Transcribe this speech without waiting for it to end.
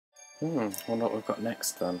Wonder what we've got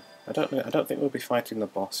next then. I don't know. I don't think we'll be fighting the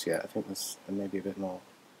boss yet. I think there's maybe a bit more.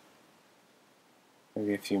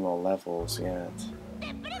 Maybe a few more levels yet.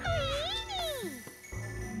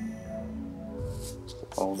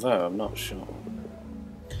 Although I'm not sure.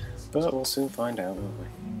 But we'll soon find out, won't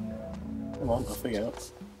we? Come on, off we go.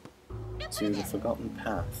 To the Forgotten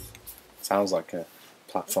Path. Sounds like a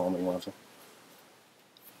platforming level.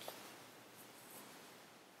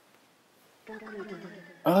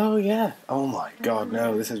 Oh yeah! Oh my god,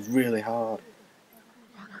 no, this is really hard.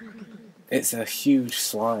 It's a huge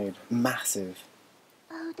slide. Massive.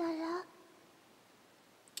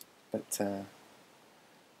 But,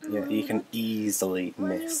 yeah, you can easily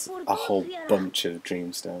miss a whole bunch of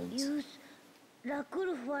dreamstones.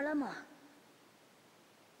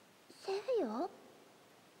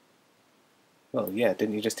 Well, yeah,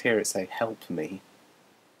 didn't you just hear it say, "Help me"?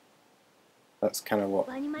 That's kind of what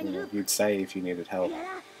you'd say if you needed help.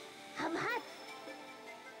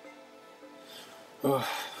 Oh,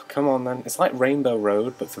 come on then. It's like Rainbow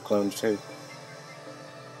Road, but for Clone 2.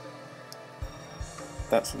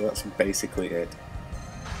 That's basically it.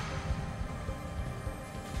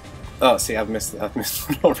 Oh, see, I've missed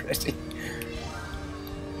one already.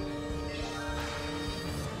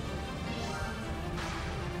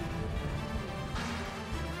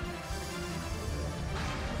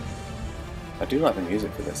 I do like the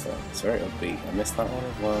music for this though. It's very upbeat. I missed that one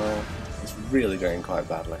as well. It's really going quite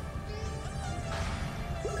badly.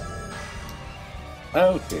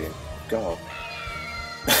 Oh dear God.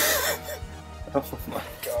 Oh my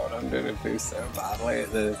god, I'm gonna do so badly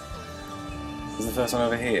at this. Is the first one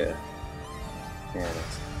over here? Yeah, it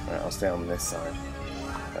is. Right, I'll stay on this side.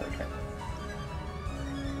 Okay.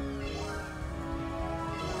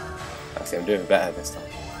 Actually, I'm doing better this time.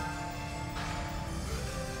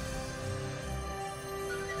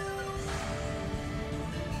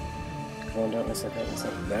 Come on, don't miss it, don't miss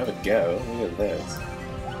it. There we go, look at this.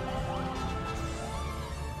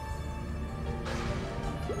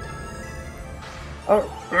 Oh!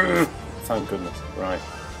 Thank goodness, right.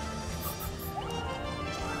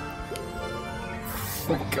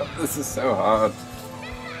 Oh my god, this is so hard.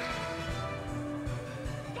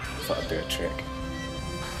 I thought I'd do a trick.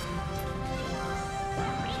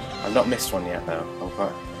 I've not missed one yet though. I'm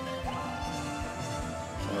quite...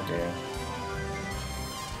 Oh dear.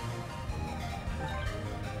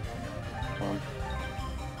 Come on.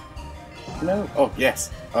 No! Oh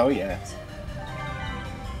yes! Oh yes!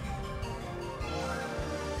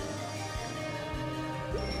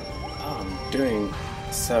 Oh, I'm doing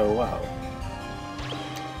so well.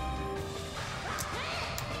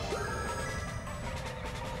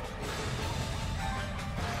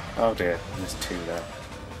 Oh dear, there's two there.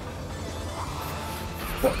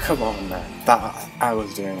 But come on man, I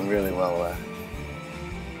was doing really well there.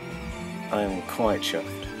 I am quite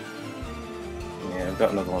chuffed. Yeah, I've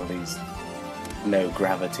got another one of these no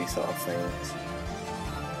gravity sort of things.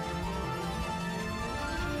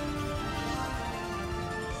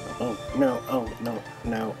 Oh no, oh no,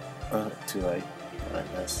 no, too late. Right,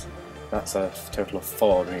 that's a total of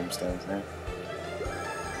 4 dreamstones now.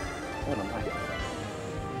 What am I doing?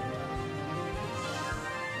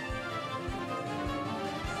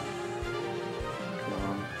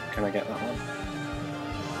 Can I get that one?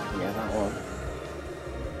 Yeah, that one.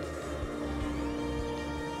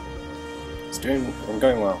 I'm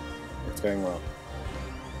going well. It's going well.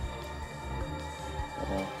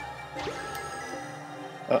 Uh-oh.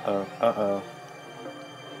 Uh-oh, uh-oh.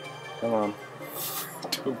 Come on.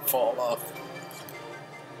 Don't fall off.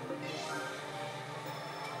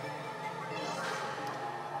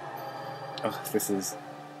 Oh, this is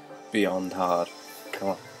beyond hard. Come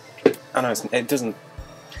on. I know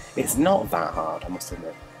it's not that hard, I must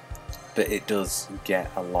admit, but it does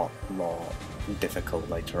get a lot more difficult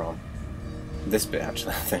later on. This bit,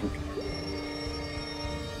 actually, I think.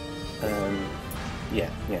 Yeah,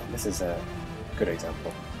 this is a good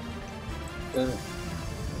example. I'm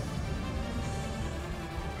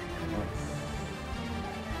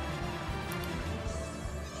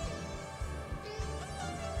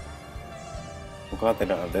glad they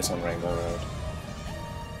don't have this on Rainbow Road.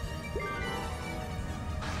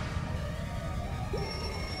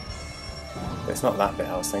 It's not that bit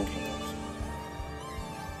I was thinking of.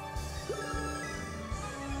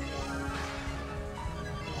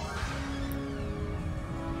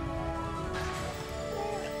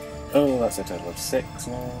 Oh, that's a total of 6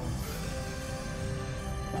 now.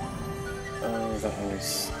 Oh, that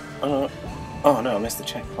was... Oh no, I missed the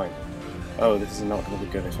checkpoint. Oh, this is not going to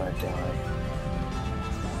be good if I die.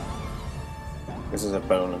 This is a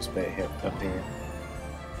bonus bit here, up here.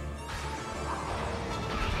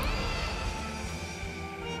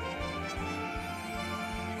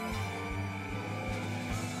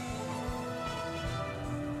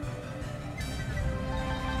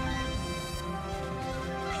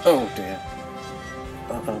 Oh dear.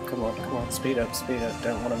 Uh-oh, come on, speed up,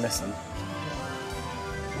 don't want to miss him.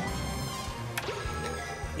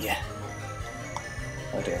 Yeah.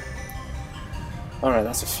 Oh dear. Alright,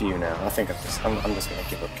 that's a few now. I think I'm just going to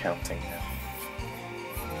give up counting now.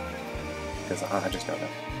 Because I just don't know.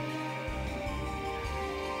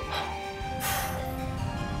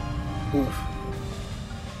 Oof.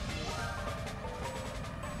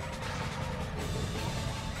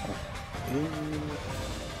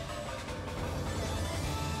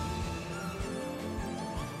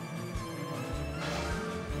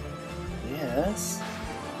 Yes.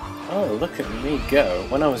 Oh, look at me go.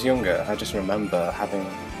 When I was younger, I just remember having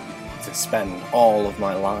to spend all of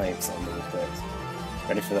my lives on these bits.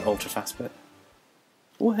 Ready for the ultra fast bit?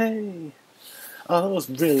 Whey! Oh, that was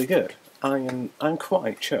really good. I'm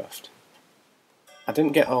quite chuffed. I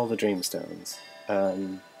didn't get all the dream stones,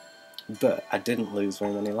 but I didn't lose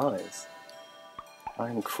very many lives.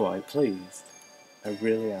 I'm quite pleased. I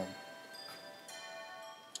really am.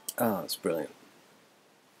 Ah, that's brilliant.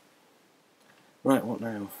 Right, what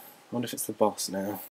now? I wonder if it's the boss now.